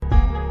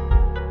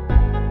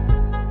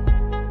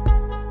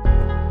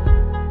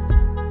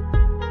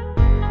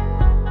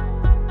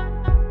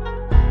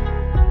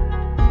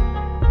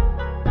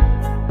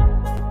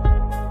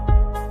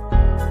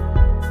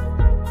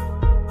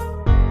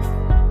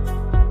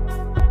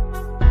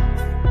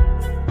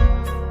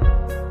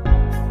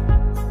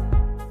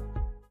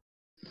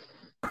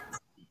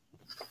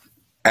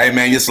Hey,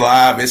 man, it's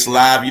live. It's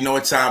live. You know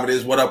what time it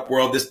is. What up,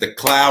 world? This is the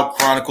Cloud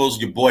Chronicles.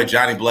 Your boy,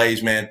 Johnny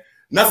Blaze, man.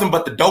 Nothing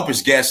but the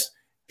dopest guests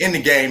in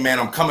the game, man.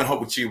 I'm coming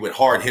home with you with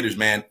hard hitters,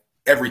 man.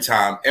 Every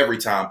time.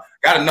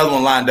 Got another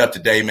one lined up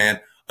today, man.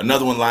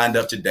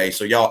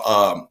 So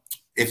y'all,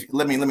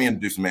 let me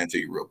introduce the man to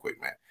you real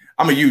quick, man.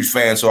 I'm a huge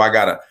fan, so I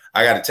gotta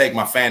take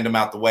my fandom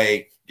out the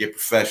way, get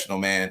professional,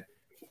 man.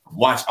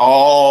 Watch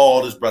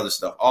all this brother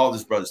stuff,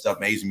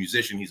 man. He's a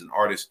musician, he's an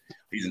artist,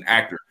 he's an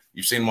actor.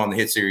 You've seen him on the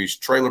hit series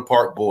Trailer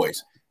Park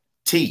Boys.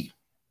 T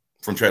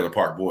from Trailer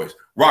Park Boys.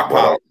 Rock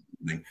Pile.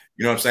 You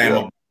know what I'm saying?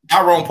 Yeah.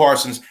 Tyrone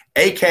Parsons,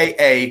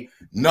 a.k.a.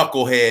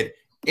 Knucklehead,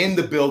 in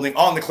the building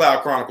on the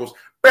Cloud Chronicles.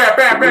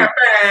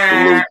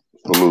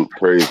 Salute.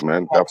 Praise,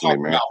 man.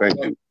 Definitely, man.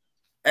 Thank you.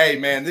 Hey,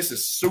 man, this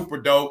is super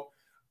dope.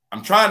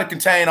 I'm trying to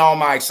contain all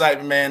my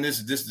excitement, man.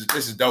 This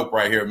is dope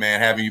right here, man.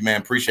 Having you,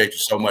 man. Appreciate you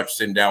so much for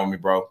sitting down with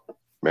me, bro.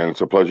 Man,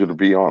 it's a pleasure to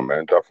be on,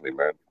 man. Definitely,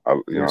 man.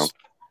 It's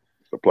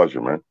a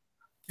pleasure, man.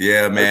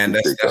 Yeah, man.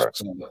 That's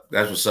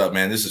what's up,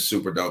 man. This is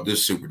super dope.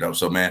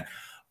 So, man,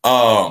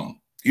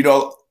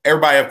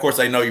 everybody, of course,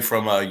 they know you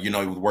from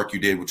the work you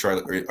did with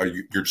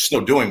you're still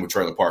doing with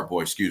Trailer Park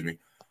Boys, excuse me.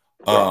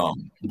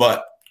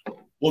 But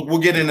we'll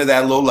get into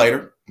that a little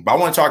later. But I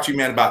want to talk to you,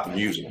 man, about the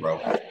music,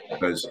 bro,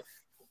 because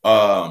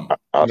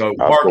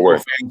hardcore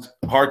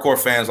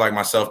fans like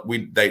myself,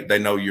 they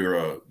know you're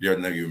a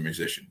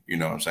musician. You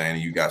know what I'm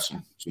saying? You got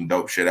some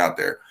dope shit out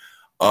there.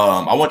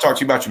 I want to talk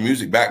to you about your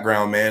music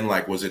background, man.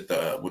 Like, is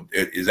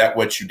that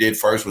what you did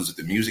first? Was it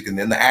the music and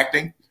then the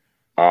acting?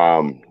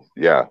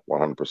 Yeah,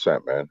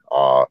 100%, man.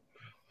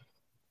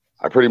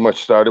 I pretty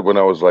much started when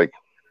I was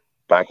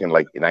back in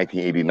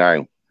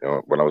 1989,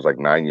 when I was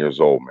 9 years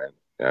old, man.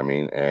 You know what I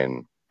mean?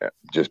 And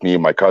just me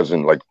and my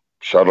cousin,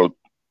 shuttled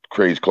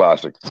Craze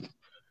Classic.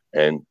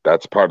 And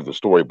that's part of the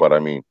story. But I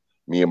mean,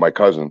 me and my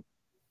cousin,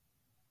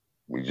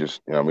 we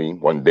just,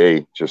 one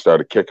day just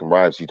started kicking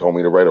rhymes. He told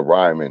me to write a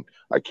rhyme, and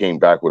I came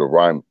back with a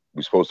rhyme.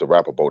 We're supposed to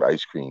rap about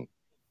ice cream,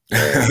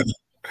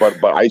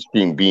 but ice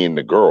cream being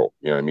the girl,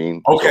 you know what I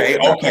mean? Okay,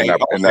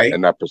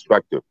 in that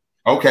perspective,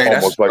 okay,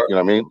 almost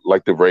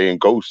like the Ray and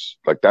Ghost,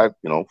 like that,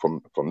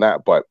 from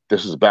that. But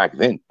this is back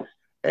then,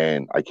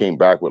 and I came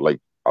back with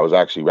I was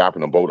actually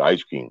rapping about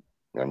ice cream, you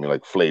know what I mean,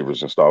 like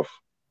flavors and stuff,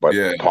 but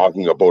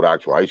talking about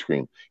actual ice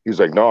cream.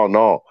 He's like,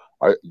 no,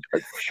 I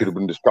should have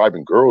been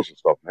describing girls and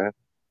stuff, man.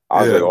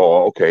 I was like,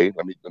 oh, okay,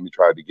 let me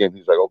try it again.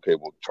 He's like, okay,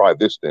 well, try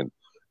this then.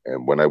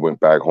 And when I went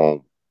back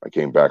home, I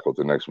came back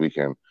the next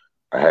weekend.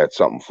 I had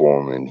something for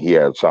him, and he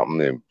had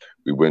something. And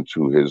we went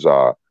to his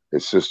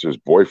sister's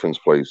boyfriend's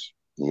place.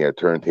 He had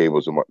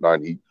turntables and whatnot.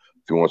 He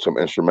threw on some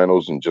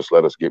instrumentals and just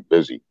let us get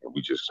busy. And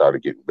we just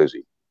started getting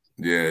busy.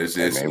 Yeah, it's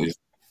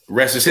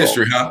rest is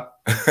history, huh?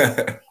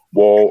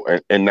 Well,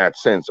 in that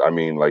sense, I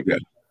mean,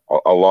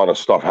 a lot of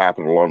stuff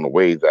happened along the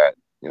way that,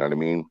 you know what I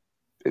mean?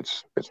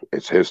 It's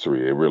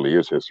history. It really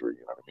is history.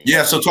 You know what I mean?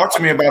 Yeah. So talk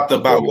to me about the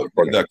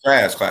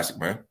Craze Classic,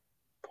 man.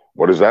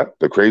 What is that?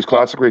 The Craze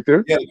Classic right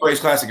there? Yeah, the Craze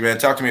Classic, man.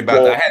 Talk to me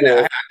about that.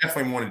 I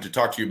definitely wanted to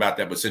talk to you about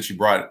that, but since you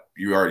brought it,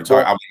 you already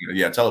talked.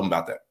 Tell them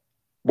about that.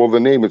 Well, the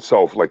name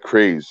itself,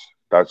 Craze,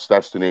 that's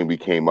the name we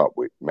came up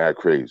with, Mad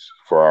Craze,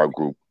 for our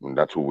group, and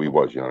that's who we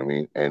was. You know what I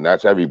mean? And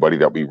that's everybody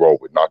that we roll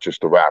with, not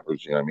just the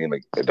rappers. You know what I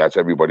mean? That's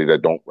everybody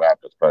that don't rap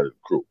that's part of the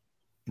crew.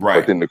 Right.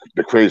 But then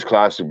the Craze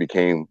Classic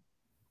became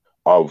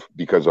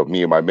because of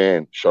me and my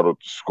man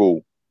shuttled to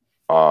school.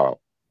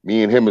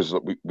 Me and him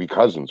we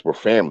cousins. We're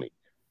family.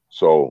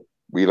 So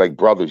we like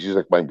brothers. He's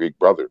like my big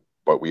brother,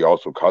 but we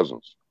also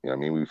cousins. You know what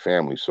I mean? We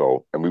family.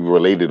 So, and we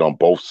related on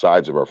both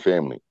sides of our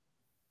family.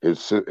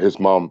 His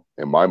mom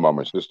and my mom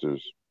are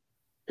sisters.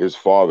 His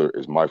father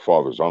is my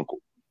father's uncle.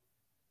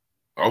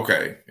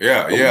 Okay.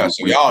 Yeah.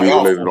 So we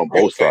related on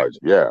both sides.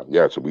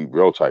 Yeah. So we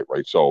real tight,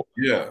 right? So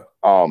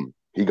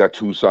he got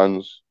two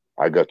sons.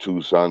 I got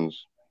two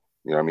sons.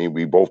 You know what I mean?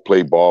 We both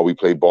played ball. We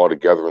played ball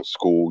together in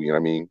school. You know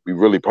what I mean? We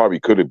really probably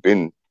could have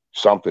been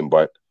something,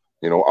 but,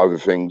 other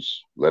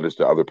things led us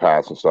to other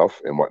paths and stuff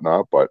and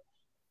whatnot. But,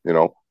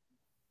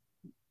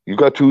 you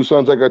got two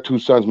sons. I got two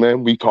sons,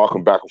 man. We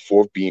talking back and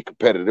forth, being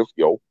competitive.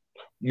 Yo,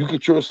 you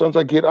get your sons.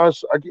 I get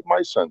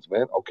my sons,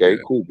 man. Okay,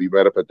 cool. We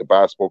met up at the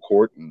basketball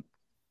court and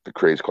the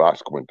Craze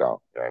Classic went down.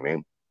 You know what I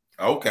mean?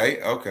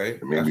 Okay.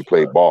 I mean, we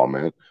played ball,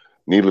 man.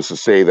 Needless to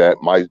say that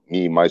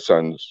my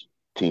sons,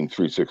 Team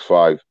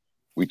 365,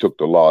 we took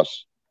the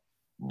loss,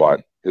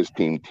 but his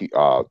team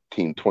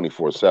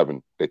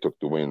 24/7, they took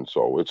the win.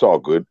 So it's all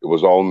good. It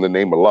was all in the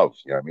name of love.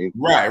 You know what I mean?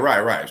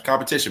 Right. It's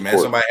competition, man.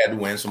 Somebody had to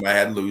win. Somebody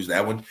had to lose.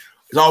 That one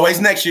is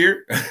always next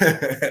year.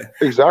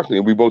 Exactly.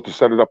 And we both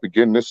set it up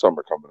again this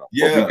summer coming up.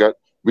 Yeah. But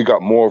we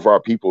got more of our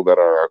people that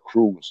are our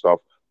crew and stuff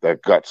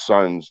that got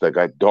sons, that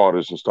got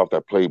daughters and stuff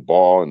that play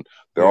ball. And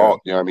they're all,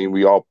 you know what I mean?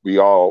 We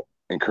all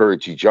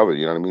encourage each other.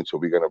 You know what I mean? So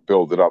we're going to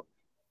build it up.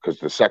 Because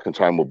the second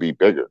time will be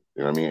bigger,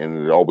 you know what I mean?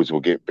 And it always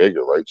will get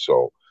bigger, right?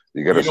 So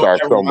you got to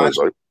start somewhere,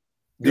 right?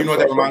 Do you know what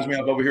that reminds me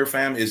of over here,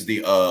 fam? Is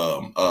the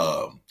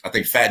I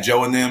think Fat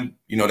Joe and them.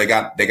 They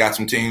got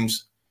some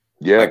teams.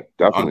 Yeah,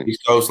 definitely. On the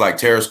East Coast, like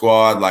Terror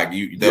Squad,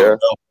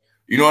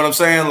 You know what I'm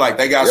saying? Like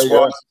they got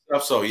squads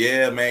and stuff. So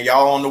yeah, man,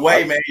 y'all on the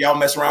way, man. Y'all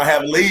mess around,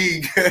 have a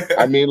league.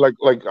 I mean,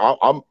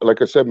 I'm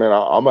like I said, man,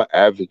 I'm an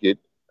advocate,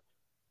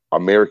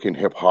 American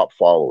hip hop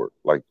follower.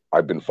 Like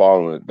I've been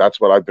following it.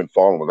 That's what I've been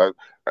following.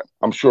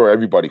 I'm sure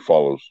everybody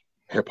follows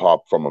hip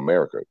hop from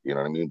America. You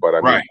know what I mean? But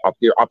I mean,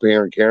 up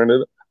here in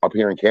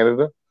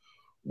Canada,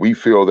 we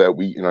feel that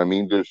you know what I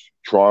mean? There's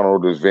Toronto,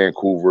 there's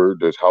Vancouver,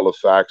 there's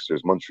Halifax,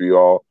 there's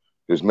Montreal,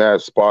 there's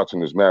mad spots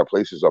and there's mad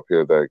places up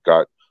here that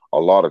got a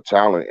lot of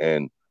talent.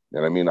 And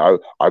I mean,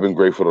 I've been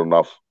grateful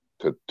enough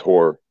to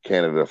tour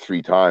Canada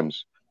 3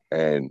 times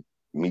and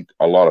meet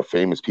a lot of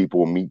famous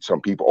people, meet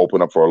some people,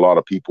 open up for a lot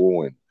of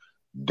people and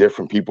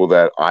different people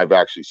that I've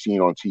actually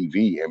seen on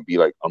TV and be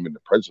like, I'm in the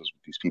presence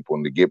with these people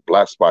and to get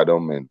blessed by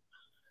them. And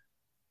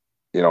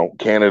you know,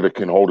 Canada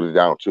can hold it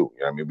down too.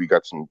 You know, I mean, we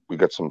got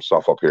some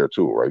stuff up here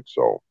too, right?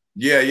 So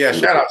yeah.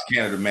 Shout out to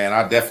Canada, man.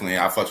 I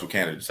fucks with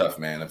Canada stuff,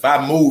 man. If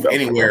I move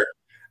anywhere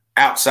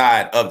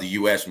outside of the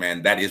U.S.,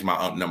 man, that is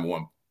my number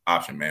one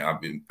option,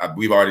 man.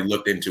 We've already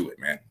looked into it,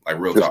 man. Like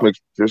real talk.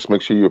 Just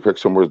make sure you pick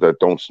somewhere that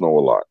don't snow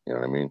a lot. You know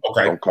what I mean?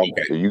 Okay. Don't come.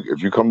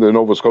 If you come to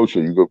Nova Scotia,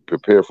 you go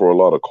prepare for a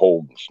lot of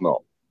cold and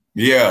snow.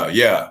 Yeah.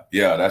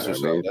 That's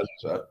what's up. That's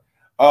what's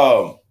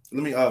up.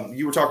 Let me.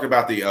 You were talking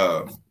about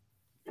the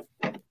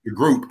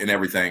group and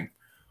everything.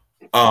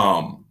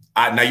 Now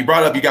you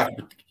brought up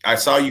I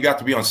saw you got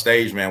to be on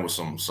stage, man, with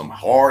some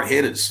hard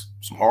hitters.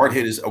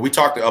 We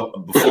talked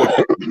before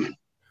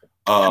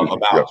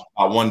about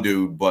one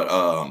dude, but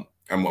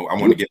I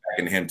want to get back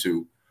into him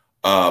too.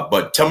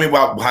 But tell me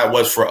about how it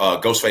was for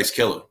Ghostface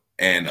Killah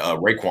and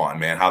Raekwon,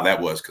 man, how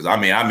that was. Because I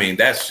mean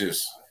that's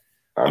just.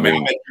 I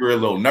mean, you were a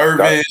little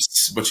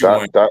nervous, but you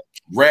went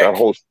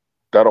wrecked.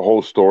 That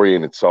whole story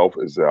in itself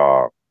is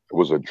it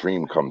was a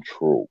dream come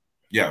true.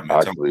 Yeah, man,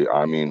 actually,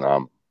 I mean,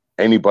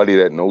 anybody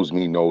that knows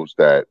me knows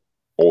that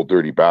Old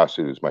Dirty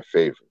Bastard is my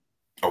favorite.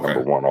 Okay.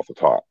 Number one off the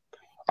top.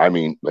 I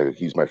mean, like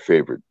he's my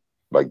favorite,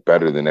 like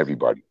better than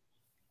everybody.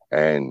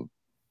 And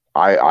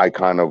I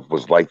kind of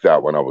was like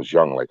that when I was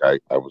young. Like I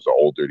was an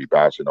Old Dirty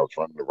Bastard. I was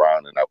running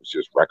around and I was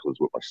just reckless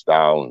with my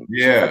style. And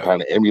I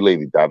kind of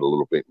emulated that a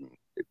little bit. And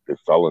it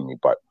fell in me.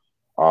 But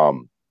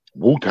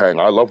Wu-Tang,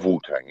 I love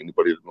Wu-Tang.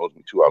 Anybody that knows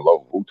me too, I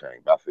love Wu-Tang.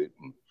 Method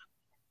and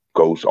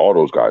Ghost, all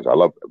those guys. I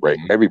love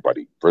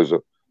everybody. RZA.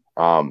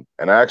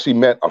 And I actually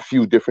met a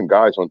few different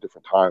guys on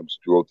different times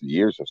throughout the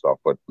years and stuff.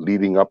 But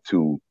leading up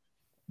to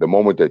the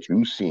moment that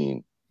you've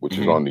seen, which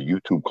is on the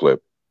YouTube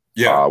clip,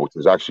 which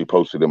is actually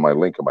posted in my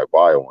link in my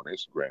bio on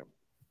Instagram,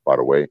 by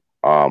the way.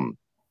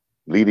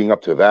 Leading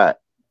up to that,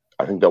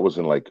 I think that was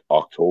in like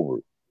October.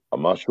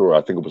 I'm not sure.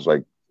 I think it was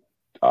like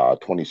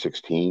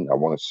 2016, I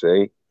want to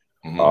say.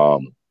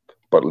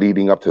 But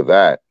leading up to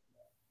that,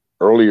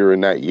 earlier in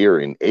that year,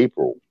 in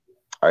April,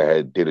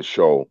 I did a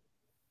show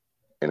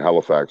in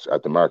Halifax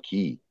at the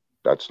Marquee.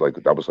 That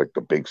was like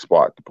the big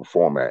spot to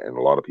perform at, and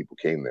a lot of people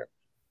came there.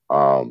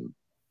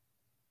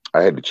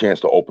 I had the chance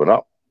to open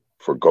up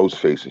for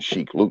Ghostface and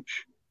Sheik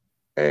Louch,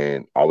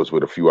 and I was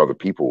with a few other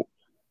people.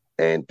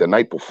 And the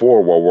night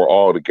before, while we're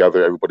all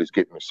together, everybody's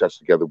getting their sets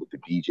together with the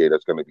DJ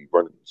that's going to be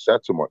running the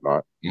sets and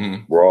whatnot.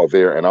 We're all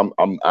there, and I'm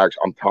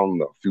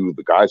telling a few of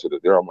the guys that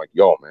are there, I'm like,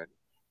 yo, man,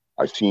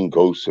 I've seen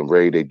Ghost and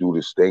Ray. They do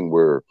this thing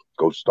where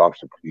Ghost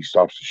stops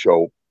the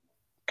show,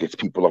 gets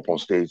people up on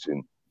stage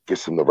and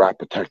gets them to rap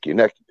Protect Your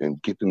Neck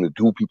and get them to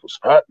do people's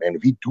spot, man.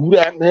 If he do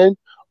that, man,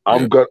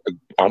 I'm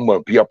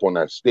gonna be up on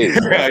that stage.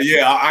 I'm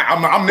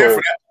there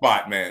for that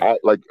spot, man.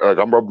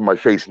 I'm rubbing my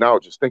face now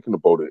just thinking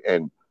about it.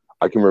 And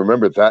I can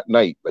remember that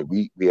night, like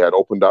we had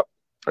opened up,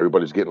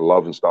 everybody's getting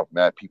love and stuff,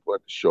 mad people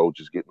at the show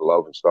just getting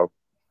love and stuff.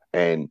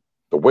 And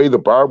the way the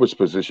bar was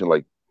positioned,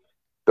 like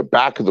the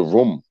back of the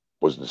room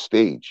was the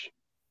stage.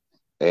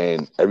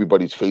 And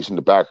everybody's facing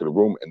the back of the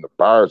room and the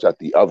bar's at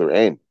the other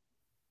end.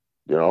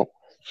 You know?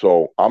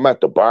 So I'm at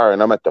the bar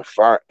and I'm at the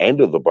far end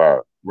of the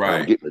bar. Right.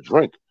 I'm getting a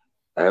drink.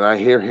 And I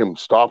hear him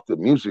stop the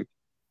music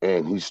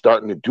and he's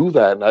starting to do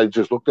that. And I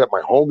just looked at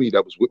my homie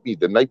that was with me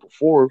the night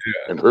before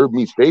and heard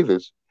me say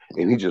this.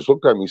 And he just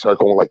looked at me, started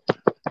going like,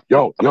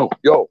 yo.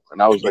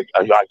 And I was like,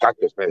 I got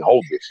this, man,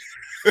 hold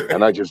this.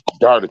 And I just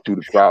darted through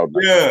the crowd.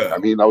 I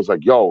mean, I was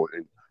like, yo.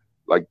 And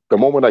like the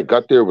moment I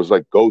got there, it was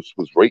like Ghost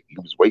was waiting. He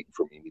was waiting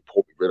for me and he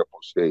pulled me right up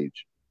on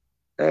stage.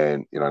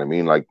 And you know what I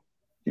mean? Like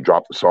he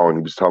dropped the song and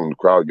he was telling the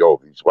crowd,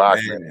 yo, he's whack,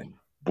 man.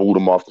 Booed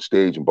him off the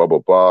stage and blah, blah,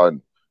 blah.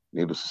 And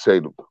needless to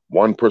say,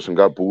 one person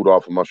got booed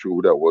off. I'm not sure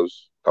who that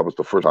was. That was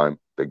the first time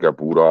they got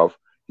booed off.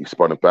 He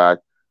spun it back.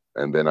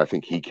 And then I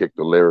think he kicked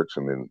the lyrics.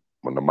 And then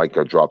when the mic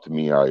got dropped to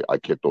me, I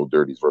kicked Old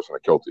Dirty's verse and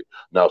I killed it.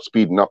 Now,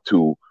 speeding up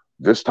to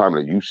this time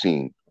that you've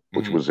seen,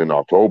 which was in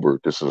October,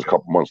 this is a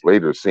couple months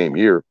later, the same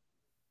year,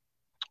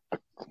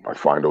 I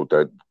find out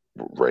that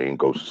Ray and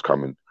Ghost is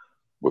coming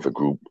with a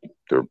group.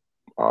 They're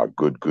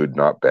good,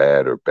 not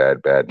bad, or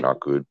bad, not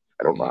good.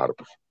 I don't know how to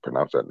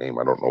pronounce that name.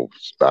 I don't know if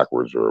it's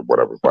backwards or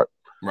whatever. But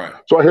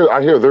so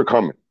I hear they're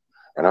coming,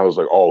 and I was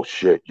like, oh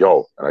shit,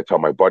 yo! And I tell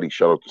my buddy,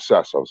 shout out to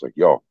Sess. I was like,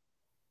 yo,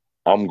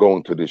 I'm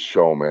going to this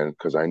show, man,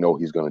 because I know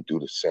he's gonna do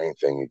the same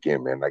thing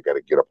again, man. I got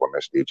to get up on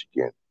that stage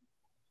again.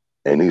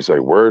 And he's like,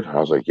 word? I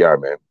was like, yeah,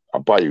 man,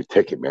 I'll buy you a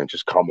ticket, man.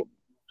 Just come with me.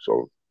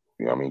 So,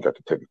 got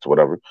the tickets,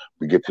 whatever.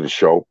 We get to the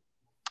show.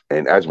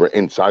 And as we're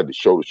inside the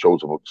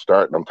show's about to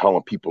start. And I'm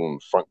telling people in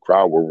the front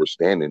crowd where we're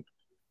standing,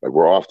 like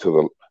we're off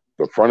to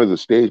the front of the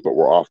stage, but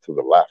we're off to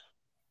the left.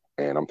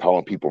 And I'm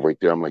telling people right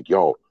there, I'm like,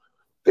 yo,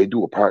 they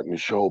do a part in the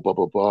show, blah,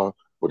 blah, blah,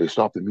 where they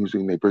stop the music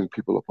and they bring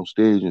people up on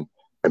stage.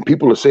 And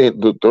people are saying,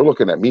 they're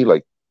looking at me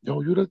like,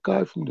 yo, you're that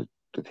guy from the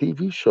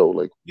TV show.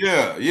 Like,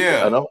 yeah.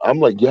 And I'm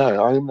like,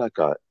 yeah, I am that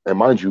guy. And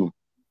mind you,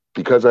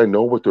 because I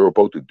know what they're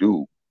about to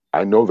do,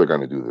 I know they're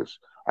going to do this.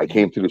 I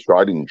came to the show,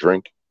 I didn't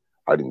drink,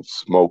 I didn't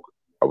smoke,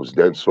 I was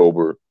dead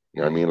sober.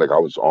 You know what I mean? Like I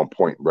was on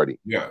point, ready.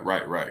 Yeah,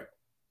 right.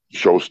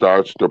 Show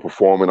starts, they're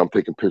performing, I'm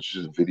taking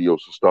pictures and videos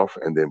and stuff,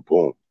 and then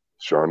boom,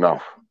 sure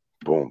enough,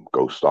 boom,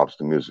 Ghost stops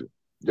the music.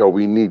 Yo,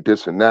 we need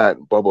this and that,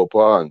 and blah, blah,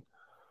 blah. And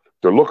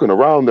they're looking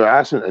around, they're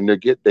asking, and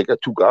they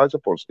got two guys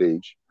up on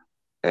stage.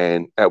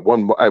 And at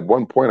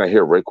one point, I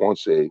hear Raekwon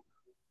say,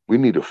 we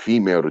need a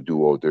female to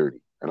do Old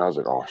Dirty. And I was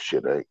like, oh,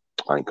 shit, I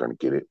ain't going to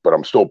get it. But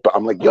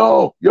I'm like,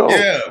 yo.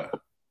 Yeah.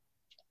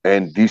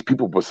 And these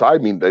people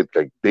beside me,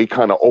 they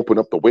kind of open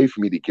up the way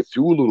for me to get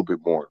through a little bit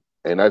more.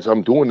 And as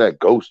I'm doing that,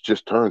 Ghost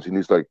just turns and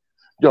he's like,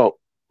 yo,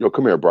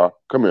 come here, bro.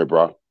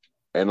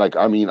 And like,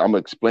 I mean, I'm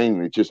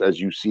explaining it just as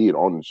you see it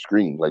on the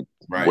screen, like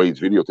Wade's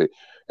videotape.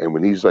 And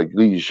when he's like,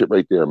 leave your shit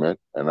right there, man.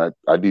 And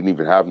I didn't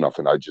even have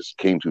nothing. I just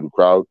came to the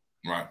crowd,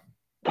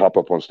 pop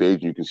up on stage,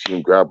 and you can see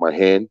him grab my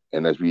hand.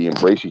 And as we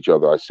embrace each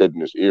other, I said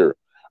in his ear,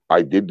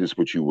 I did this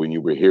with you when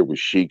you were here with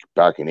Sheik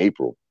back in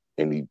April.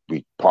 And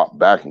we popped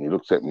back and he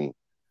looks at me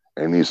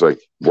and he's like,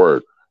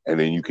 word. And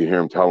then you can hear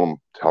him tell him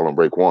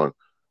Raekwon,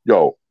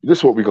 yo, this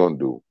is what we're going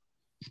to do.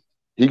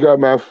 He got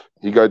meth,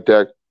 he got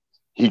deck,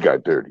 he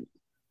got dirty.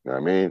 You know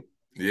what I mean?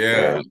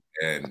 Yeah.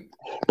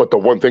 But the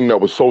one thing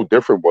that was so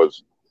different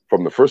was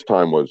from the first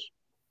time was,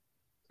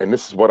 and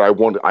this is what I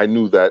wanted. I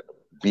knew that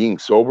being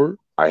sober,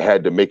 I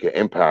had to make an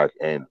impact,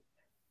 and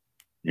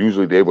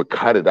usually they would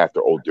cut it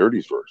after Old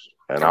Dirty's verse,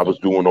 and I was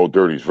doing Old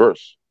Dirty's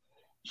verse.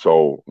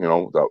 So,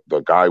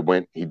 the guy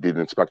went, he did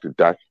Inspector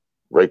Deck.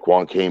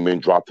 Raekwon came in,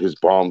 dropped his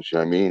bombs, you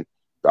know what I mean?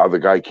 The other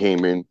guy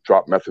came in,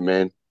 dropped Method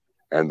Man,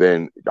 and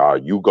then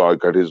got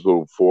his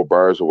little 4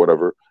 bars or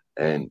whatever,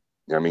 and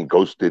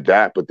Ghost did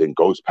that, but then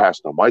Ghost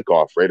passed the mic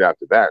off right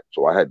after that.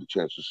 So I had the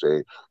chance to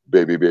say,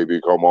 baby,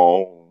 come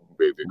on,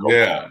 baby, come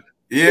on.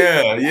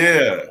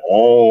 Yeah.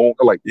 Oh,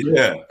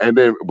 and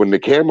then when the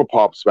camera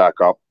pops back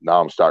up,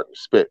 now I'm starting to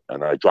spit,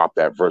 and I drop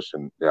that verse,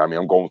 and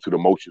I'm going through the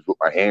motions with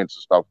my hands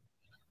and stuff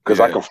because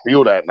I can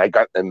feel that,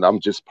 and I'm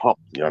just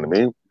pumped. You know what I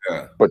mean?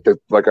 Yeah. But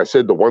like I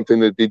said, the one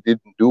thing that they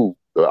didn't do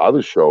the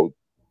other show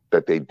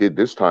that they did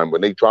this time,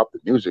 when they dropped the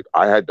music,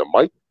 I had the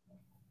mic,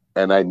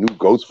 and I knew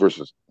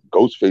Ghostface's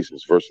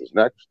verse was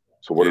next.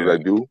 So what did I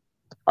do?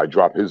 I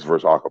dropped his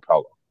verse a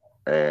cappella,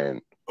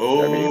 and they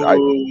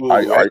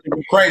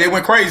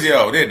went crazy,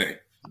 didn't they?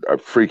 I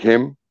freaked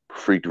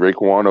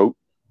Raekwon out,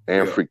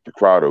 and freaked the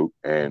crowd out,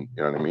 and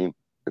you know what I mean.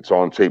 It's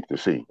on tape to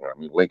see. You know what I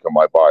mean, link in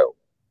my bio.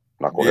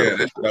 Not going to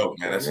that's dope,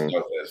 man. That's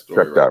dope.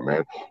 Check that,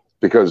 man.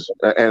 Because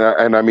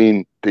and I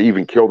mean, to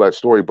even kill that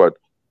story, but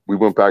we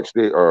went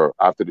backstage or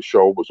after the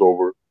show was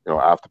over,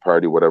 after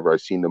party, whatever. I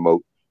seen them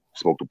out,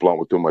 smoked a blunt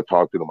with them. I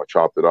talked to them. I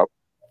chopped it up.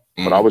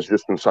 But I was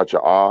just in such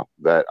an awe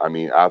that,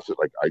 after,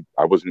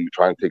 I wasn't even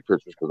trying to take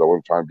pictures because I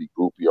wasn't trying to be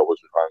groupie. I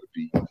wasn't trying to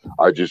be.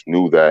 I just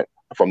knew that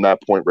from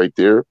that point right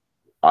there,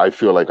 I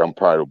feel like I'm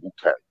part of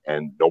Wu-Tang,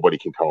 and nobody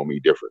can tell me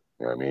different.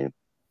 You know what I mean?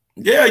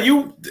 Yeah,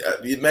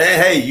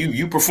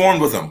 you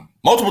performed with them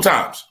multiple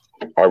times.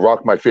 I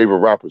rocked my favorite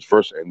rappers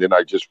first, and then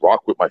I just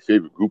rocked with my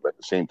favorite group at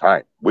the same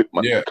time.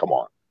 Come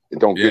on. It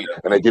don't get,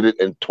 and I did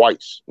it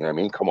twice. You know what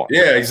I mean? Come on.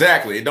 Yeah,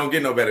 exactly. It don't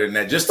get no better than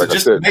that. Just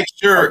to make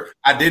sure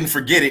I didn't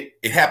forget it.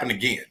 It happened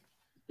again.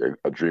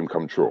 A dream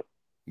come true.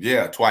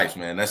 Yeah, twice,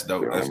 man. That's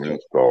dope. That's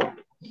dope. So,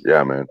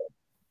 yeah, man.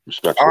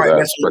 Respect. All right,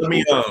 man.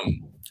 So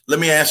let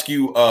me ask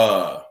you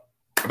about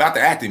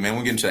the acting, man.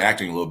 We'll get into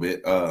acting a little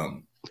bit.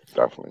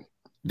 Definitely.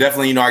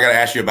 I got to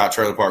ask you about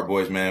Trailer Park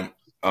Boys, man.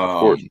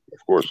 Of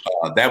course.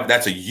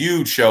 That's a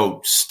huge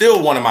show.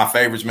 Still one of my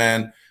favorites,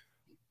 man.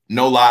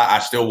 No lie, I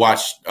still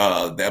watch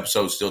the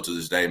episodes still to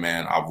this day,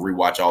 man. I've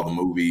rewatched all the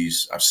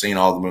movies. I've seen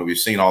all the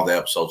movies, seen all the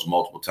episodes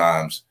multiple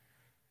times.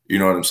 You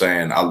know what I'm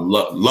saying? I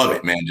love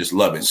it, man. Just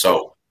love it.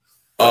 So,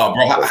 bro,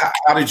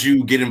 how did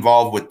you get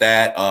involved with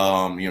that?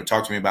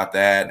 Talk to me about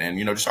that, and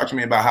just talk to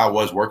me about how it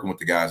was working with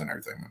the guys and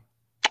everything, man.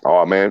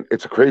 Oh man,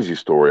 it's a crazy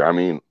story.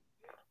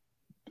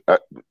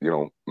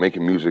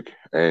 Making music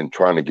and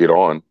trying to get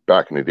on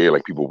back in the day,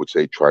 like people would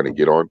say, trying to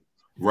get on.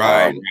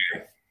 Right.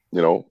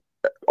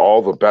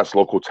 All the best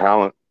local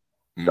talent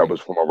that was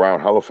from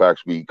around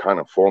Halifax, we kind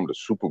of formed a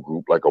super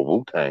group like a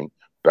Wu-Tang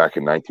back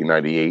in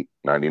 1998,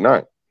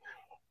 99.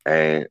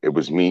 And it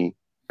was me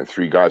and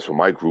 3 guys from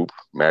my group,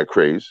 Mad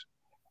Craze,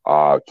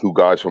 2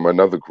 guys from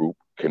another group,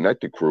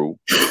 Connected Crew,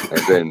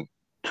 and then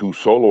 2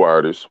 solo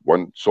artists.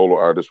 One solo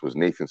artist was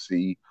Nathan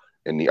C.,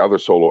 and the other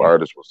solo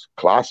artist was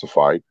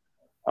Classified.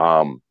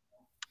 And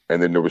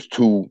And then there was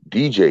 2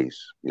 DJs.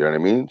 You know what I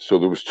mean? So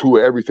there was 2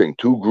 of everything,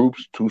 2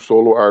 groups, 2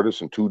 solo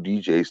artists, and 2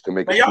 DJs to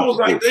make a y'all was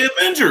like the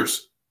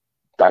Avengers.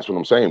 That's what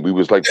I'm saying. We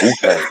was like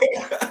Wu-Tang.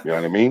 You know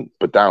what I mean?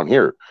 But down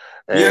here.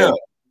 And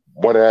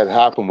what had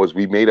happened was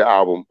we made an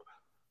album.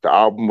 The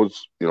album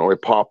was,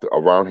 it popped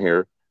around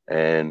here.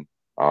 And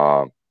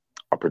a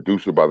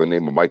producer by the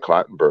name of Mike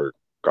Clattenburg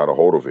got a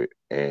hold of it.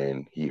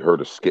 And he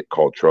heard a skit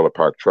called Trailer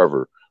Park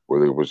Trevor, where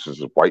there was this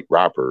white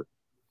rapper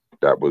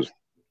that was,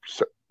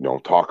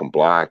 talking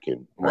black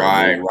and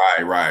right.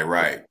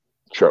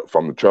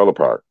 From the trailer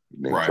park,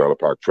 named Trailer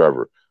Park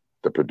Trevor.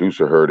 The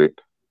producer heard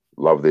it,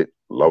 loved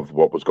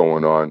what was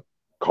going on,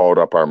 called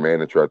up our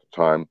manager at the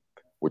time,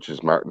 which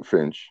is Martin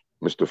Finch,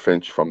 Mr.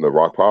 Finch from the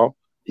Rock Pile.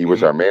 He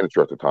was our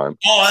manager at the time.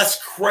 Oh,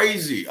 that's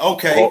crazy.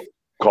 Okay.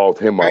 Called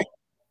him up,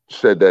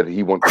 said that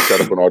he wanted to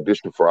set up an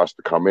audition for us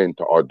to come in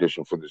to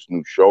audition for this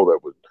new show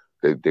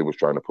that they was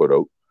trying to put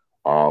out.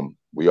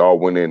 We all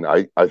went in.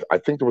 I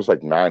think there was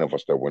like 9 of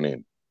us that went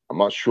in. I'm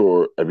not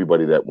sure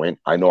everybody that went.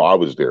 I know I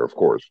was there, of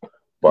course.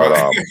 But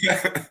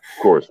of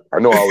course, I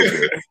know I was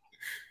there.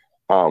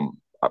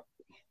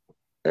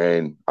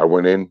 And I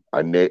went in.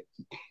 I nailed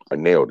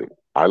it.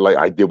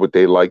 I did what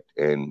they liked,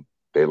 and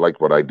they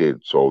liked what I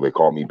did. So they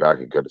called me back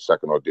and got a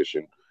second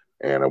audition.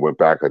 And I went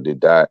back. I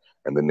did that,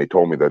 and then they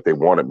told me that they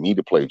wanted me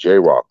to play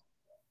J-Rock.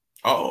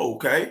 Oh,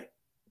 okay.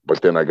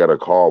 But then I got a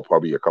call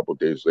probably a couple of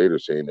days later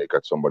saying they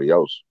got somebody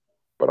else,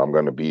 but I'm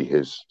going to be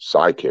his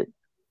sidekick.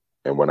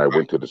 And when I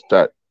went to the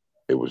set,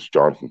 it was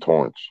Jonathan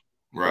Torrance.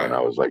 Right. And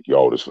I was like,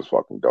 yo, this is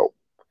fucking dope.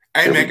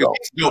 Hey, man, he's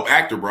a dope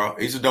actor, bro.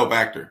 He's a dope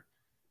actor.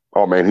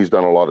 Oh, man, he's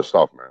done a lot of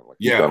stuff, man.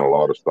 He's done a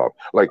lot of stuff.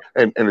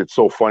 And it's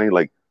so funny,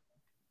 when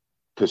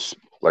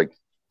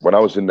I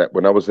was in that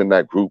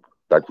group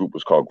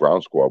was called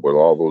Ground Squad with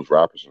all those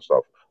rappers and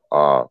stuff.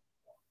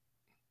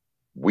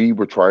 We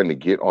were trying to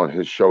get on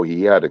his show.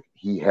 He had a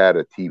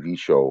TV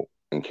show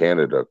in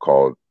Canada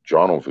called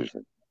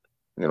Jonovision.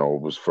 It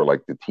was for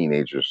like the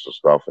teenagers and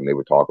stuff, and they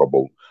would talk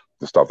about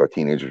the stuff that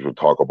teenagers would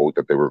talk about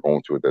that they were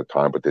going through at that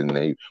time. But then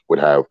they would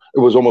have, it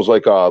was almost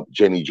like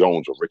Jenny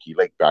Jones or Ricky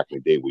Lake back in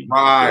the day, where you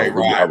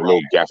have a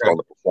little guest on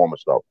the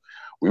performance stuff.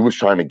 We was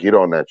trying to get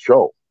on that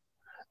show,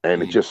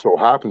 and it just so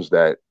happens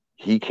that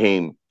he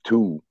came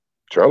to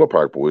Trailer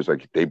Park Boys.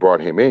 Like, they brought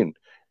him in,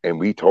 and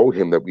we told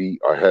him that we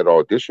had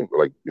auditioned,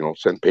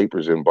 sent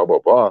papers in, blah blah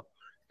blah,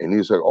 and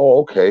he's like, "Oh,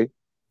 okay."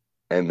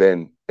 And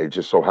then it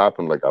just so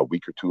happened, like a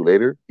week or 2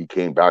 later, he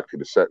came back to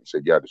the set and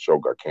said, "Yeah, the show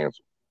got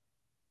canceled."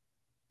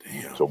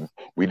 Damn. So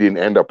we didn't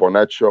end up on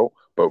that show,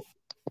 but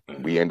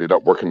we ended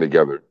up working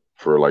together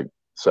for like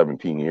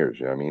 17 years.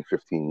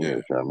 15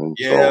 years.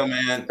 Yeah, so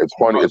man. It's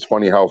funny. It's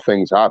funny how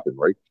things happen,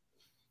 right?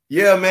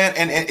 Yeah, man.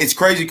 And it's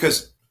crazy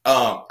because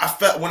I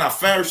felt when I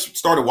first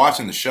started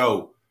watching the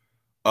show,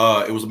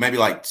 it was maybe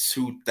like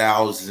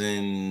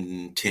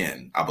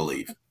 2010, I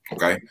believe.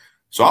 Okay.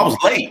 So I was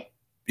late.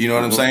 You know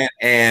what I'm saying?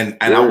 And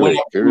I went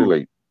up very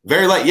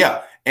late.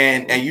 Yeah.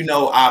 And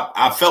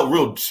I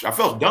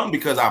felt dumb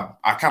because I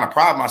kind of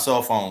pride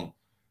myself on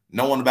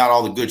knowing about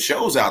all the good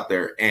shows out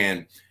there.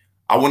 And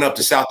I went up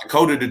to South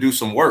Dakota to do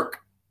some work.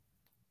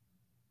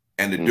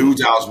 And the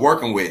dudes I was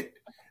working with,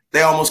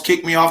 they almost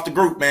kicked me off the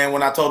group, man,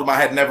 when I told them I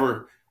had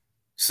never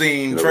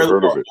seen Trailer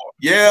Park.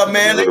 Yeah,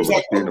 man. They was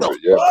like, what the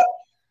fuck?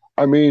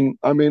 I mean,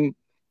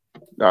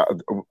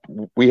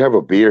 we have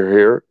a beer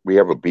here. We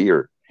have a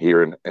beer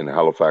here in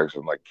Halifax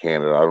and like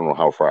Canada. I don't know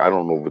how far. I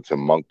don't know if it's in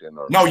Moncton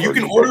or. No, you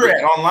can order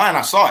it online.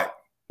 I saw it.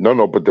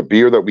 No, but the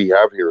beer that we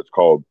have here, it's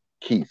called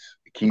Keith's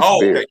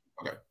beer.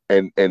 Okay.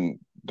 And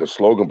the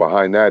slogan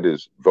behind that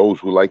is "Those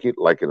who like it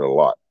a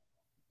lot."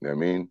 You know what I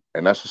mean?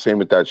 And that's the same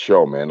with that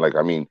show, man. Like,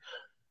 I mean,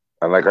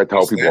 and like I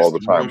tell people all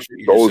the time,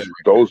 those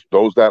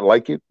that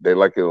like it, they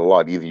like it a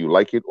lot. Either you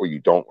like it or you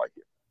don't like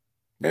it.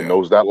 And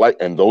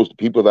those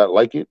people that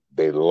like it,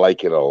 they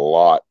like it a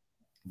lot.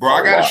 Bro,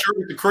 I got a shirt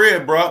at the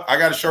crib, bro. I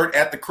got a shirt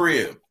at the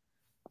crib.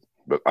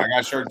 I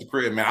got a shirt at the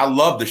crib, man. I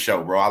love the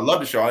show, bro. I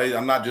love the show.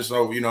 I'm not just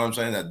so, you know what I'm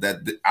saying?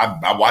 That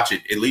I watch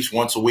it at least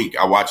once a week.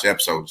 I watch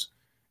episodes.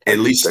 At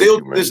least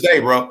to this day,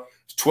 bro.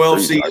 It's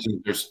 12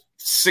 seasons. There's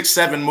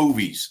 6-7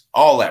 movies.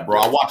 All that,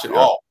 bro. I watch it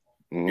all.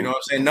 Mm-hmm. You know what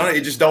I'm saying? None of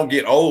it just don't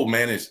get old,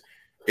 man. It's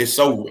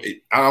so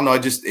I don't know.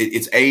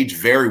 It's aged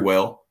very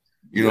well.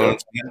 You know what I'm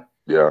saying?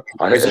 Yeah.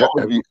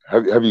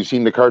 Have you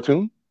seen the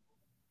cartoon?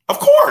 Of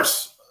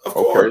course. Of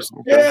course.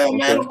 Okay.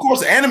 Man. Of course.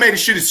 The animated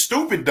shit is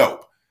stupid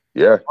dope.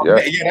 Yeah.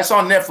 That's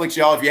on Netflix,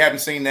 y'all. If you haven't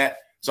seen that,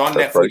 it's on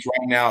Netflix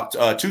right now.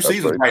 2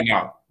 seasons right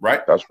now,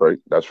 right? That's right.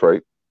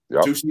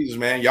 Yep. 2 seasons,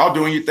 man. Y'all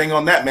doing your thing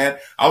on that, man.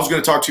 I was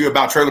going to talk to you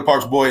about Trailer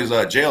Park Boys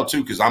jail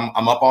too, because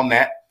I'm up on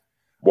that.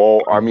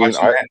 Well, I mean,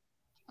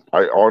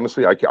 I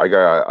honestly, I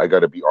got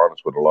to be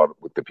honest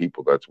with the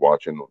people that's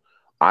watching.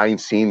 I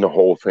ain't seen the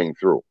whole thing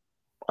through.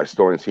 I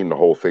still ain't seen the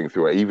whole thing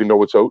through. Even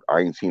though it's out, I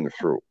ain't seen it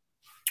through.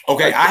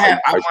 Okay,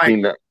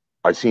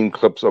 I've seen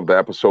clips of the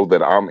episode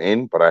that I'm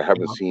in, but I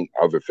haven't seen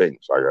other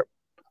things.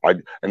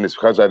 And it's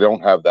because I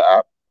don't have the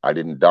app. I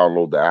didn't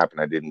download the app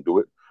and I didn't do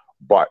it.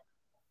 But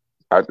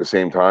at the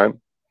same time,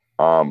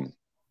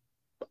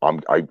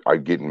 I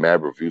getting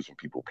mad reviews from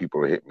people.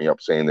 People are hitting me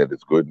up saying that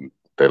it's good and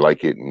they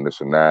like it and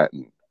this and that.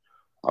 And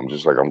I'm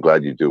just like, I'm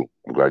glad you do.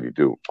 I'm glad you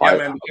do. Yeah, I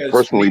man,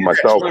 personally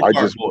myself,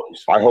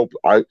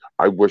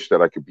 I wish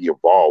that I could be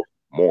involved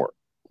more.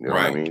 You know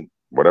what I mean?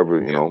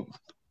 Whatever, you know.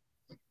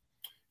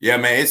 Yeah,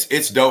 man,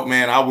 it's dope,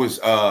 man. I was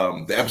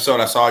the episode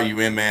I saw you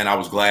in, man. I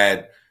was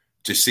glad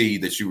to see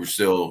that you were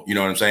still, you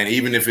know what I'm saying?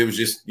 Even if it was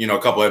just, you know,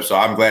 a couple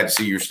episodes, I'm glad to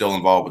see you're still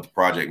involved with the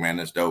project, man.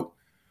 That's dope.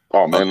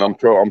 Oh man, I'm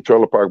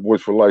Trailer Park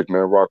Boys for life,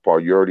 man. Rock Paul,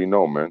 you already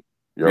know, man.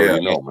 You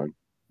already know, man.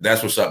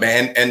 That's what's up,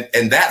 man.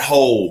 And that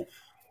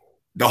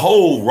the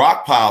whole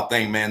rock pile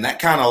thing, man, that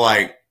kind of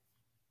like,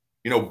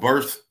 you know,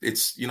 birth,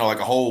 it's, you know, like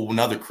a whole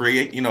another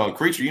creature, you know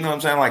what I'm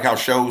saying? Like how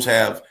shows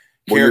have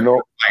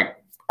characters like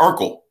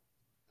Urkel.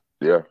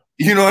 Yeah.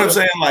 You know what I'm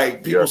saying?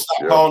 Like people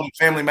stopped calling it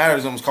Family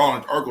Matters and was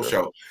calling it the Urkel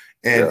Show.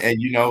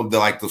 And you know, the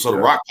sort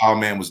of rock pile,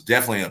 man, was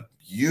definitely a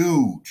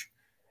huge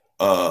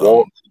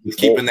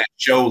keeping that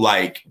show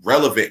like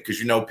relevant, because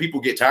you know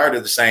people get tired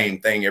of the same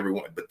thing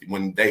everyone. But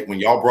when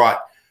y'all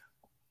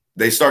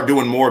they start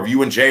doing more of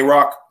you and J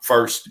Rock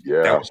first.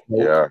 That was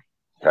dope.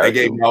 They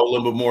gave y'all a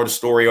little bit more of the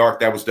story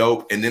arc. That was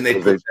dope. And then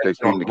they put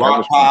that on the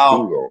rock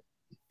pile. Too,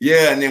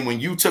 yeah, and then when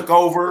you took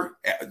over,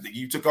 man.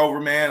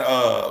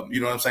 You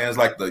know what I'm saying? It's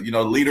like the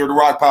leader of the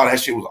rock pile. That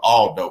shit was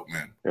all dope,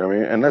 man. You know what I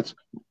mean? And that's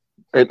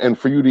and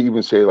for you to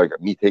even say like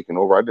me taking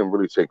over, I didn't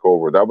really take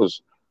over. That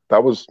was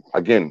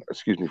again,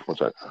 excuse me for a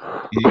second.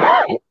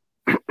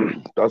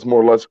 That's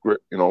more or less,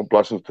 you know,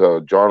 blessings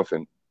to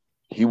Jonathan.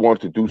 He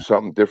wanted to do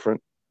something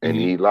different, and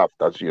he left.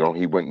 That's, you know,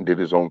 he went and did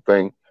his own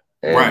thing,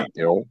 and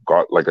you know,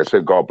 God, like I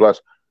said, God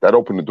bless. That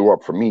opened the door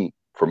up for me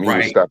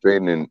to step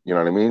in, and you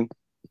know what I mean.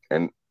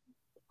 And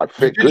I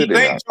fit good in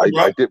that.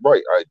 I did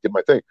right. I did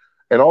my thing,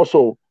 and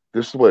also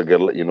this is what I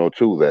gotta let you know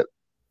too, that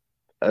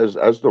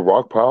as the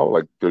rock pile,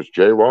 like there's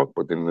J Rock,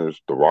 but then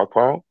there's the rock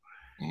pile.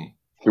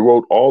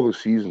 Throughout all the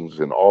seasons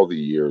and all the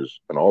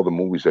years and all the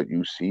movies that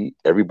you see,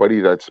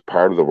 everybody that's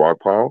part of the rock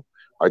pile,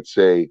 I'd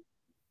say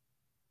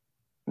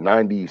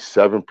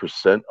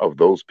 97% of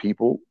those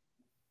people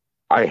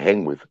I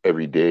hang with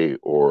every day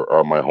or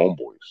are my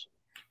homeboys.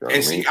 You know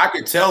and see, I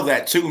could tell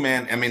that too,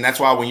 man. I mean, that's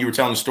why when you were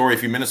telling the story a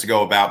few minutes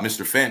ago about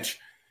Mr. Finch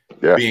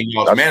being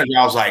y'all's manager,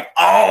 I was like,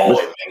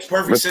 it makes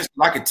perfect sense.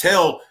 I could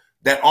tell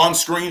that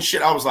on-screen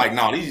shit. I was like,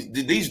 no,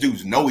 these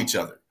dudes know each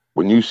other.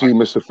 When you see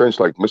Mr.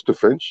 Finch, like Mr.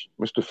 Finch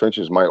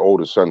is my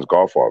oldest son's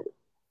godfather.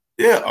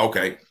 Yeah,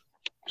 okay.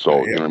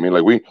 So, you know what I mean?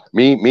 Like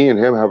me and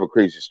him have a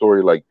crazy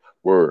story. Like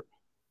where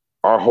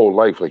our whole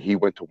life, like he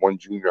went to one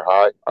junior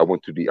high, I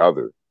went to the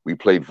other. We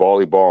played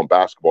volleyball and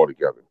basketball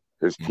together.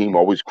 His team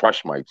always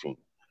crushed my team.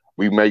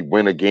 We might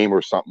win a game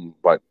or something,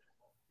 but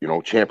you know,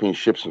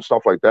 championships and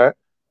stuff like that,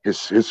 his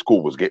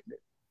school was getting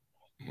it.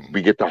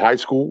 We get to high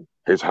school,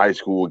 his high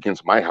school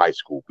against my high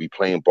school. We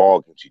playing ball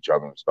against each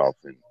other and stuff.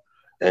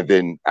 And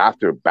then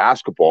after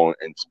basketball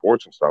and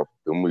sports and stuff,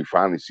 then we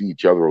finally see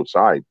each other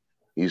outside.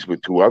 He's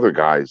with two other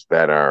guys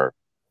that are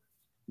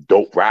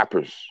dope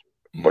rappers,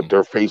 but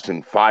they're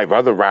facing 5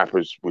 other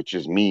rappers, which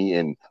is me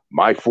and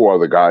my 4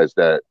 other guys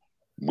that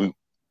you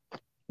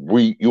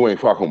ain't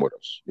fucking with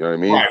us. You know what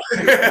I mean?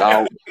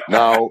 Right.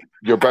 Now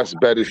your best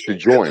bet is to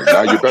join.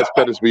 Now your best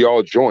bet is we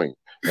all join.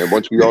 And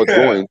once we all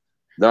join,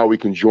 now we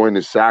can join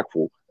the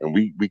Sackful and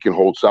we can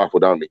hold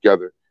Sackful down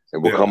together.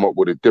 And we'll come up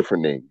with a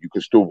different name. You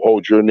can still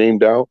hold your name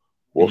down.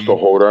 We'll still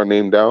hold our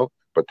name down.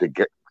 But to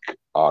get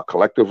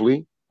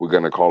collectively, we're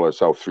going to call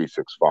ourselves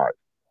 365.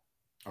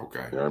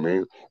 Okay. You know what I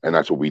mean? And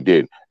that's what we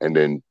did. And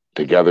then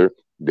together,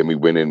 then we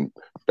went and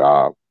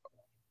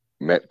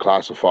met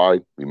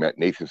Classified. We met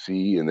Nathan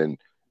C. And then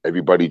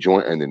everybody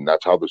joined. And then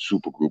that's how the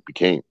super group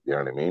became. You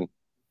know what I mean?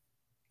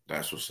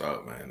 That's what's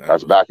up, man.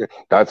 That's back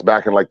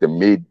in like the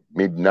mid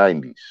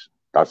 90s.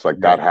 That's like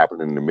that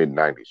happened in the mid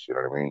 90s. You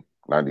know what I mean?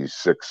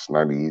 96,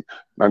 early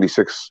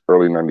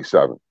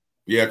 97.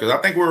 Yeah, because I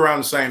think we're around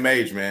the same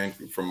age, man.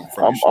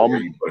 I'm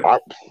 41,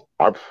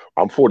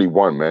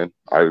 man.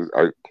 I'm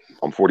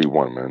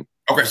 41, man.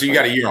 Okay, so you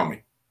got a year on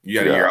me. You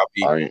got a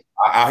year.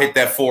 I'll hit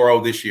that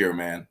 4-0 this year,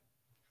 man.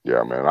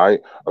 Yeah, man.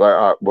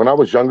 When I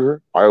was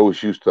younger, I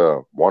always used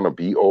to want to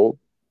be old,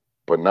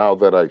 but now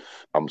that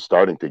I'm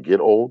starting to get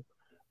old,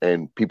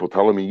 and people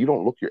telling me you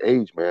don't look your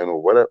age, man, or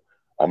whatever,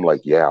 I'm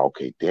like, yeah,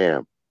 okay,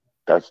 damn.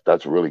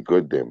 That's really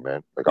good then,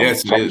 man. Like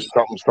something's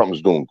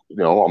doing, you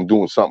know, I'm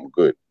doing something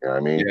good. You know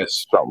what I mean?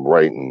 Yes. Something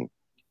right, and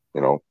you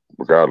know,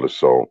 regardless.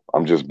 So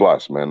I'm just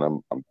blessed,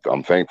 man.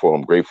 I'm thankful,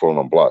 I'm grateful, and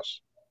I'm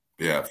blessed.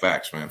 Yeah,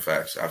 facts, man.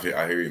 Facts. I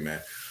hear you,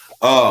 man.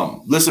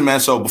 Listen, man,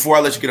 so before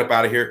I let you get up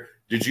out of here,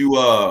 did you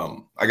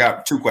I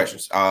got 2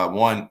 questions.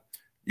 One,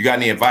 you got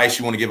any advice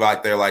you want to give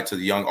out there, like to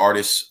the young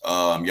artists,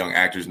 young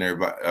actors and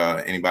everybody,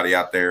 anybody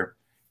out there?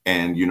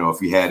 And, you know,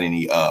 if you had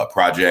any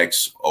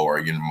projects or,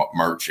 you know,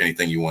 merch,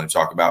 anything you want to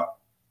talk about?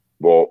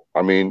 Well,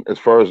 I mean, as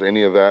far as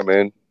any of that,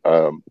 man,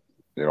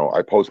 you know,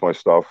 I post my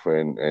stuff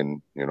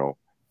and you know,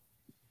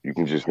 you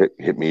can just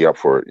hit me up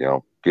for it, you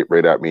know. get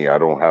right at me. I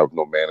don't have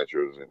no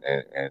managers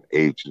and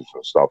agents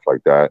and stuff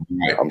like that.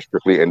 Right. I'm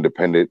strictly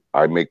independent.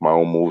 I make my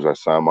own moves. I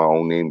sign my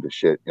own name to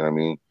shit. You know what I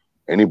mean?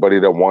 Anybody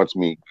that wants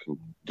me can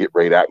get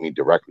right at me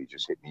directly.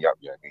 Just hit me up.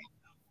 You know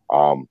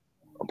what I mean?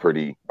 I'm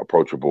pretty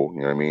approachable.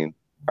 You know what I mean?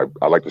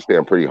 I like to stay.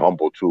 I'm pretty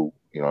humble too.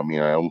 You know what I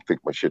mean? I don't think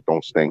my shit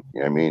don't stink.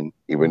 You know what I mean?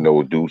 Even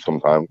though it do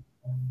sometimes.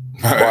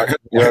 But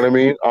you know what I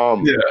mean?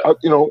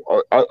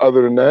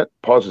 Other than that,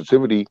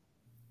 positivity,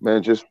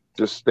 man, just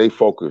stay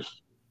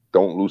focused.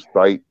 Don't lose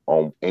sight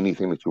on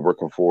anything that you're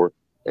working for,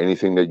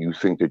 anything that you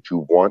think that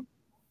you want.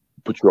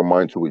 Put your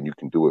mind to it and you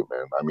can do it,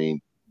 man. I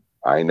mean,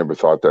 I never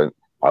thought that.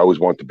 I always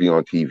wanted to be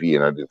on TV,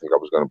 and I didn't think I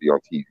was going to be on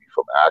TV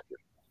from acting.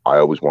 I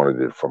always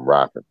wanted it from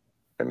rapping,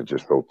 and it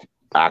just so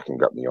acting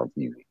got me on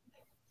TV.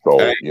 So,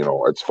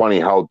 it's funny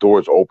how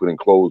doors open and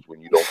close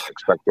when you don't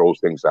expect those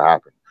things to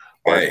happen.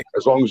 But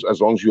as long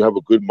as you have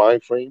a good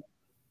mind frame,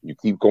 you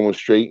keep going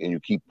straight and you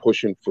keep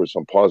pushing for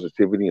some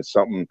positivity and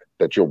something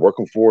that you're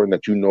working for and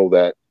that you know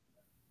that.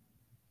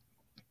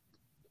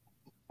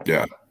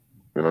 Yeah.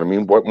 You know what I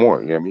mean? What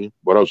more? You know what I mean?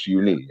 What else do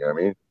you need? You know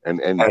what I mean?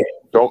 And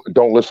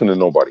don't listen to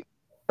nobody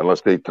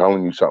unless they're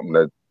telling you something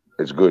that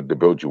is good to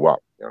build you up.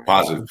 You know what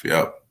I mean? Positive,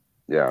 yep.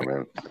 Yeah,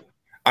 man.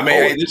 I mean,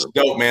 hey, this is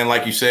dope, man.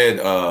 Like you said,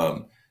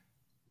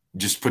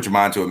 just put your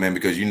mind to it, man,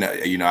 because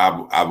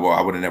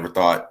I would have never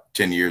thought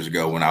 10 years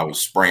ago when I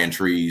was spraying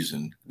trees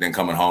and then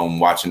coming home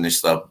watching this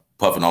stuff,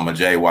 puffing on my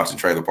J, watching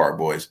Trailer Park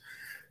Boys,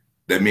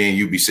 that me and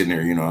you be sitting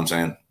there, you know what I'm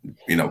saying?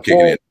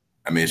 Kicking it.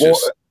 I mean, it's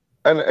just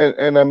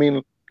and I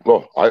mean,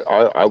 well,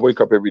 I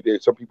wake up every day.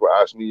 Some people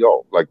ask me,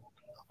 yo, like,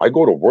 I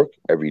go to work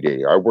every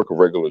day. I work a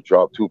regular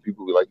job too.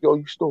 People be like, yo,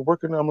 you still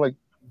working? I'm like,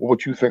 well,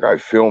 what you think I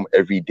film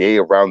every day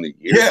around the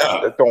year? Yeah.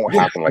 That don't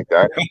happen like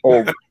that.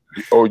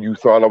 Or you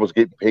thought I was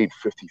getting paid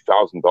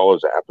 $50,000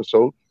 an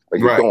episode?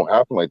 Like, It don't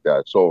happen like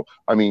that. So,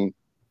 I mean,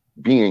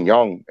 being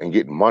young and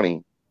getting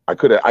money,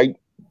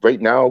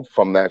 right now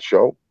from that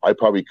show, I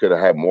probably could have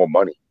had more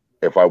money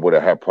if I would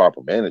have had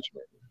proper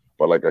management.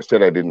 But like I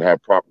said, I didn't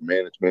have proper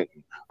management.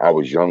 I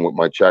was young with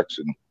my checks,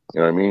 and you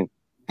know what I mean.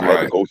 I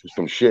had to go through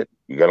some shit.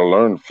 You gotta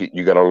learn.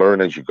 You gotta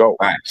learn as you go.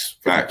 Facts.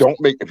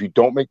 If you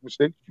don't make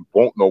mistakes, you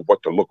won't know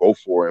what to look out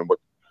for and what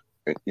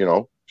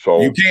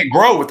So you can't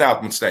grow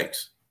without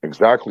mistakes.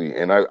 Exactly,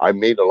 and I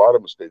made a lot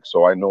of mistakes,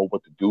 so I know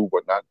what to do,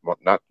 what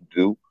not to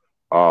do.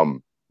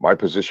 My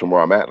position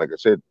where I'm at, like I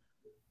said,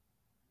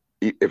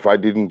 if I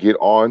didn't get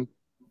on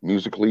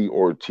musically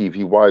or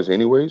TV wise,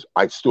 anyways,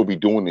 I'd still be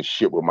doing this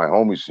shit with my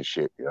homies and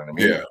shit. You know what I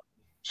mean? Yeah.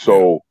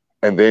 So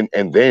and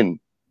then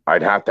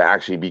I'd have to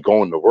actually be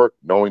going to work,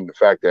 knowing the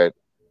fact that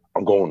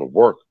I'm going to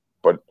work.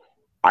 But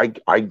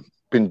I've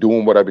been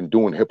doing what I've been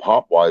doing hip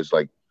hop wise,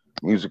 like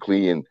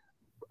musically and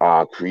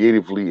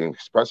creatively, and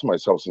expressing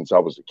myself since I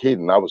was a kid,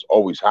 and I was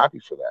always happy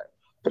for that.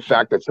 The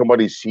fact that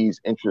somebody sees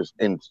interest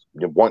in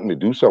wanting to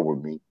do something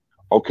with me,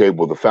 okay,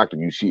 well, the fact that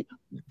you see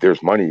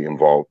there's money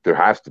involved, there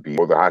has to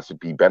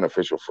be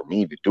beneficial for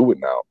me to do it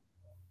now,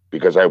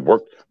 because I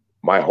worked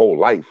my whole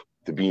life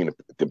to be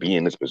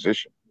in this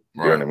position.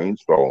 You know what I mean?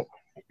 So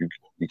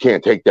you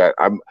can't take that.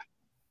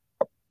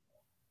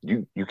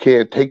 You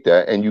can't take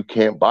that, and you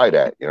can't buy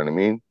that. You know what I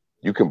mean?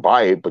 You can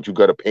buy it, but you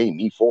got to pay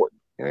me for it.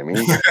 You know what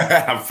I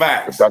mean?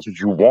 Facts. If that's what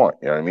you want,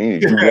 you know what I mean?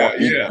 If you want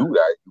me to do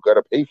that, you got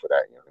to pay for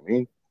that. You know what I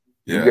mean?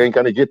 You ain't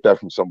gonna get that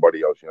from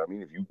somebody else. You know what I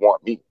mean? If you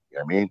want me, you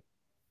know what I mean?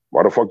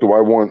 Why the fuck do I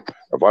want?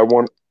 If I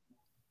want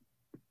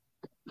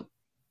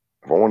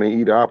to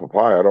eat apple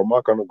pie, I'm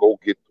not gonna go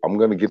get. I'm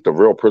gonna get the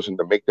real person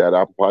to make that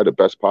apple pie, the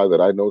best pie that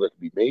I know that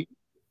can be made.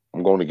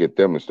 I'm going to get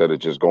them instead of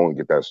just going and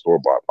get that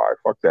store-bought pie.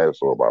 Fuck that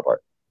store-bought pie.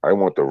 I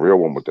want the real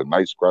one with the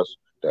nice crust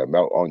that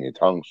melt on your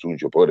tongue as soon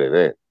as you put it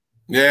in.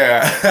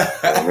 Yeah. You know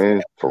what I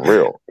mean? For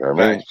real. You know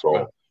what I mean?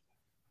 So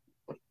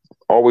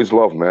always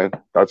love, man.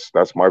 That's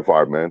my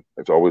vibe, man.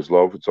 It's always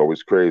love. It's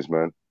always craze,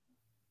 man.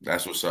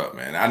 That's what's up,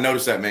 man. I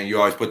noticed that, man. You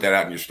always put that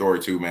out in your story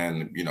too,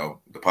 man.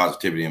 The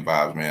positivity and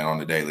vibes, man, on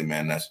the daily,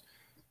 man. That's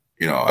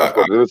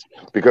what it is.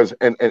 Because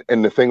and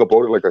the thing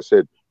about it, like I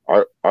said,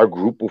 our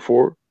group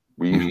before,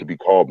 we used to be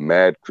called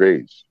Mad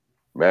Craze.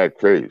 Mad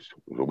Craze.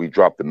 So we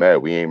dropped the mad.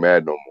 We ain't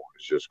mad no more.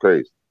 It's just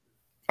crazy.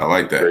 I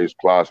like that. Craze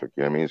classic.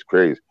 You know what I mean? It's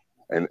crazy.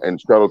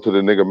 And shout out to the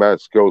nigga Mad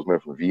Skills, man,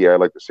 from VA. I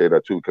like to say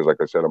that too, because like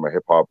I said, I'm a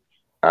hip hop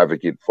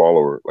advocate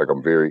follower.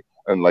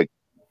 Like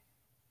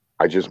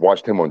I just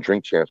watched him on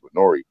Drink Champs with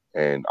Nori,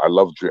 and I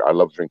love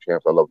Drink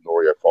Champs. I love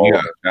Nori. I follow.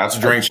 Yeah, that's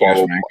Drink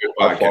Champs.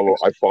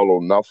 I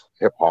follow enough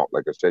hip hop.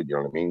 Like I said, you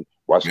know what I mean.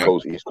 West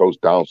Coast, East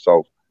Coast, down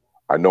south.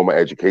 I know my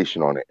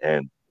education on it,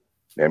 and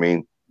I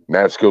mean,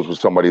 Mad Skills was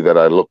somebody that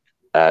I looked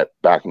at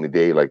back in the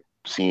day, like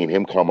seeing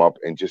him come up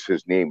and just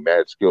his name,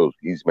 Mad Skills.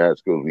 He's Mad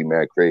Skills. We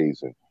Mad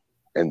Craze,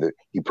 and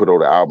he put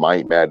out an album, I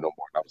Ain't Mad No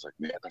More. And I was like,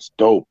 man, that's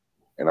dope.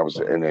 And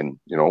then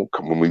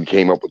when we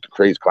came up with the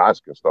Craze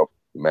Classic and stuff,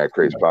 the Mad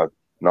Craze Classic.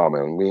 No,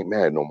 man, we ain't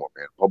mad no more,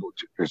 man.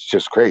 It's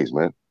just craze,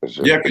 man. It's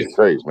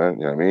craze, man.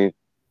 You know what I mean?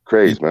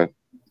 Craze, man.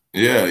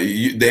 Yeah,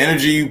 the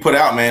energy you put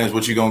out, man, is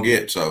what you're gonna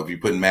get. So if you're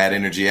putting mad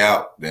energy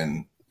out,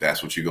 then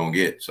that's what you're gonna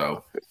get.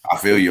 So I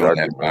feel you on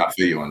that, man. I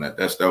feel you on that.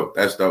 That's dope.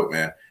 That's dope,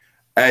 man.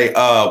 Hey,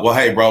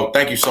 hey, bro,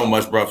 thank you so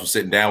much, bro, for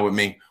sitting down with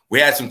me. We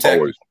had some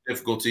technical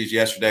difficulties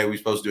yesterday. We were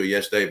supposed to do it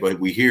yesterday, but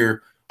we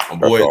here. My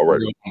boys,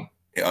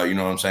 you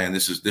know what I'm saying?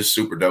 This is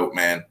super dope,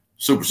 man.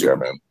 Super yeah,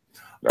 man.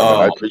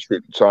 I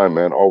appreciate the time,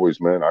 man. Always,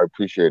 man. I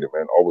appreciate it,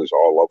 man. Always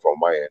all love on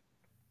my end.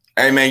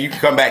 Hey, man, you can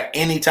come back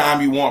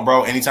anytime you want,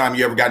 bro. Anytime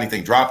you ever got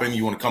anything dropping,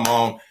 you want to come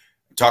on,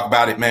 talk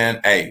about it,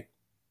 man. Hey,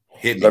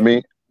 hit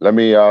me. Let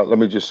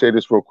me just say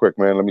this real quick,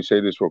 man. Do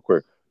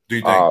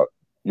you think?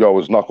 Yo,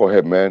 it's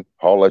Knucklehead, man.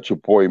 Holla at your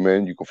boy,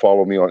 man. You can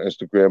follow me on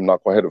Instagram,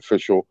 Knucklehead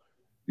Official.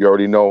 You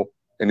already know.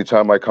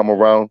 Anytime I come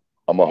around,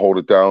 I'm gonna hold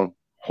it down.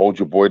 Hold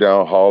your boy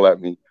down. Holla at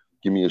me.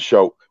 Give me a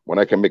shout. When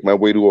I can make my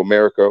way to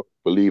America,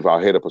 believe I'll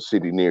hit up a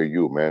city near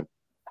you, man.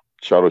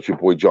 Shout out your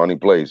boy Johnny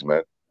Blaze,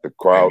 man. The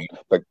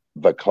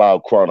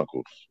CLOUD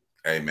Chronicles.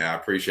 Hey, man, I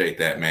appreciate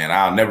that, man.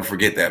 I'll never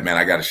forget that, man.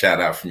 I got a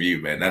shout out from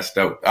you, man. That's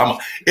dope.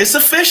 It's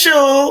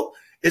official.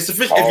 It's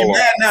official. If you're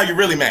mad now, you're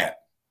really mad.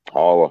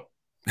 Holla.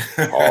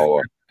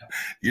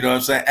 You know what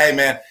I'm saying? Hey,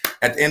 man,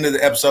 at the end of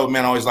the episode,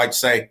 man, I always like to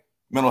say,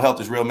 mental health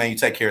is real, man. You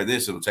take care of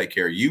this, it'll take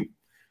care of you.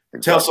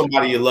 Exactly. Tell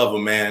somebody you love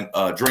them, man.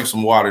 Drink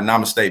some water.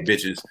 Namaste,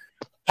 bitches.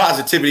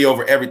 Positivity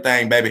over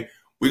everything, baby.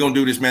 We're going to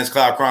do this, man. It's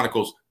CLOUD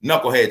Chronicles.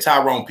 Knucklehead,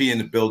 Tyrone P in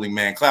the building,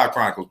 man. CLOUD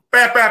Chronicles.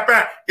 Bam, bam,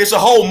 bam. It's a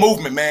whole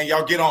movement, man.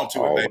 Y'all get on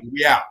to it, baby.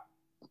 We out.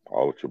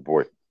 All with your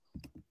boy.